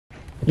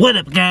What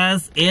up,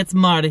 guys? It's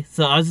Marty.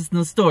 So I was just in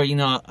the store,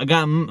 I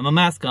got my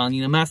mask on,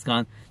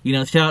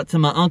 shout out to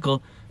my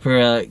uncle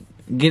for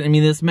getting me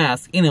this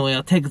mask. Anyway,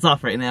 I'll take this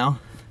off right now.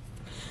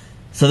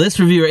 So this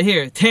review right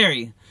here,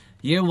 Terry,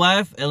 your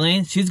wife,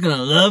 Elaine, she's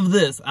gonna love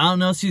this. I don't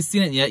know if she's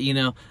seen it yet,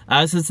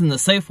 I was just in the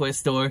Safeway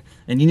store,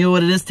 and you know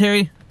what it is,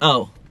 Terry?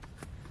 Oh,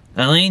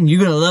 Elaine,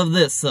 you're gonna love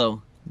this,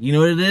 so, you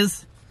know what it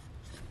is?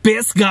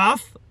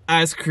 Biscoff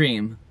ice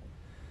cream.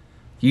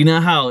 You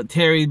know how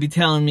Terry be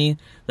telling me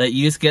that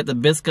you just get the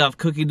Biscoff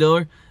cookie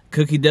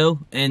dough,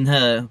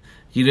 and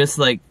you just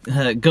like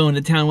go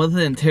into town with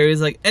it, and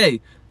Terry's like,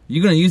 hey,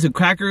 you gonna use a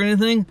cracker or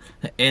anything?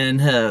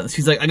 And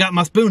she's like, I got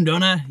my spoon,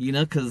 don't I?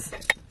 Cause,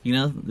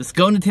 just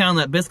go into town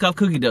with that Biscoff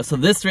cookie dough. So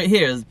this right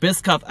here is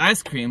Biscoff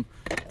ice cream.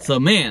 So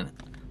man,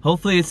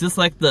 hopefully it's just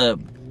like the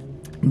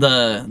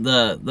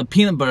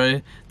peanut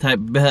butter type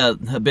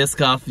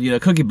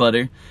Biscoff, cookie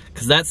butter.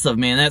 Cause that stuff,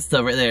 man, that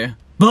stuff right there.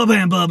 Bam,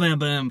 bam, bam,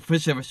 bam, for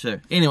sure, for sure.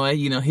 Anyway,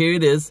 here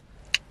it is.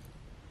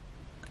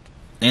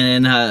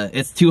 And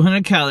it's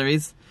 200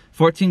 calories,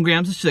 14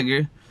 grams of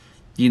sugar,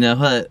 and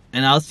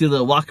I'll just do a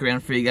little walk around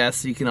for you guys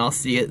so you can all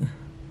see it.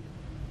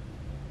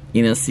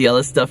 See all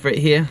this stuff right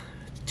here.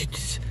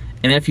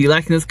 And if you're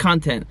liking this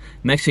content,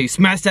 make sure you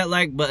smash that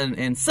like button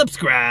and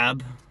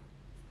subscribe.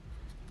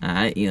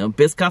 Alright,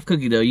 Biscoff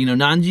cookie dough,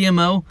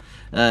 non-GMO,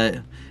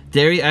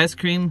 dairy ice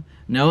cream,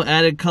 no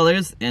added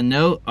colors, and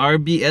no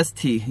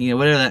RBST,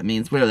 whatever that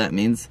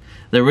means,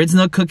 The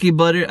original cookie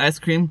butter ice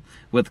cream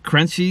with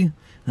crunchy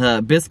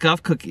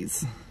Biscoff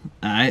cookies.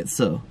 Alright,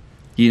 so,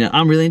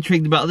 I'm really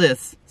intrigued about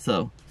this.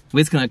 So, we're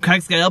just gonna crack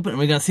this guy open and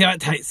we're gonna see how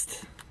it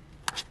tastes.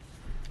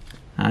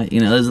 Alright,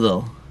 there's a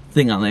little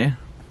thing on there.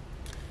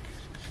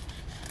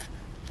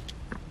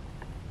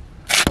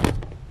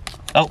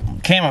 Oh,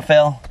 camera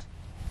fell.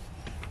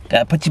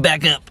 Gotta put you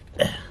back up.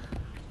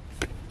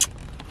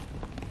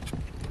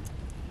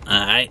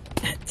 Alright.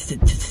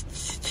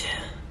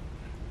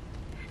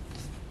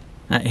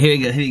 Alright, here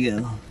we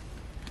go.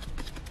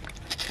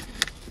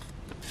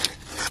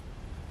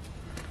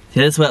 See,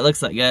 this is what it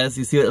looks like, guys.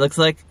 You see what it looks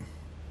like?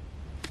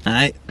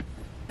 Alright.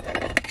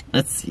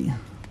 Let's see.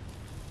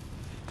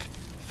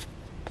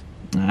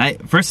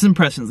 Alright, first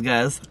impressions,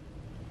 guys.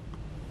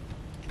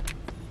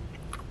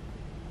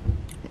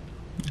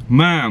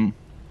 Man.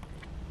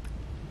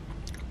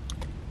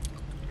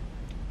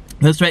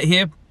 This right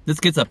here, this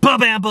gets a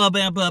ba-bam,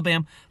 ba-bam,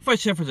 ba-bam. For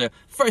sure, for sure.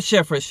 For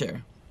sure, for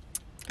sure.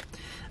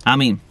 I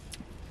mean,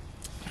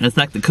 it's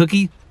like the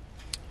cookie,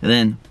 and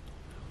then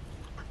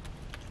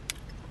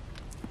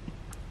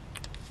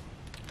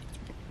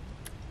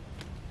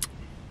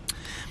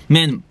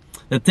man,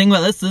 the thing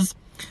about this is,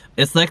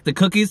 it's like the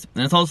cookies,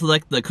 and it's also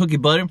like the cookie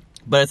butter,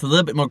 but it's a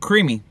little bit more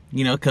creamy,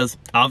 because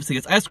obviously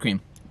it's ice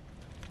cream.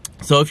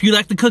 So if you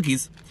like the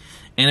cookies,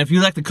 and if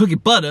you like the cookie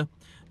butter,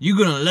 you're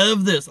gonna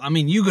love this. I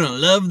mean, you're gonna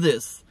love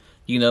this,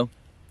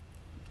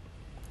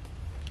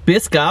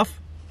 Biscoff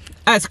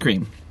ice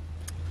cream.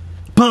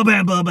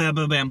 Ba-bam, ba-bam,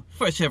 ba-bam.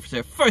 For sure, for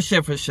sure, for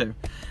sure, for sure.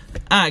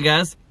 Alright,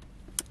 guys.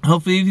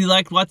 Hopefully if you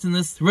liked watching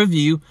this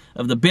review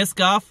of the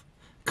Biscoff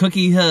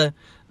cookie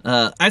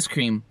ice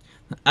cream.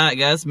 Alright,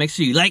 guys, make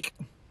sure you like,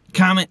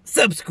 comment,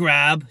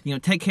 subscribe,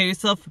 take care of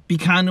yourself, be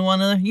kind to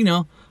one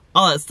another,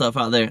 all that stuff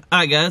out there.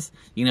 Alright, guys,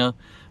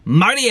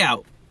 Marty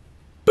out.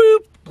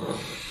 Boop.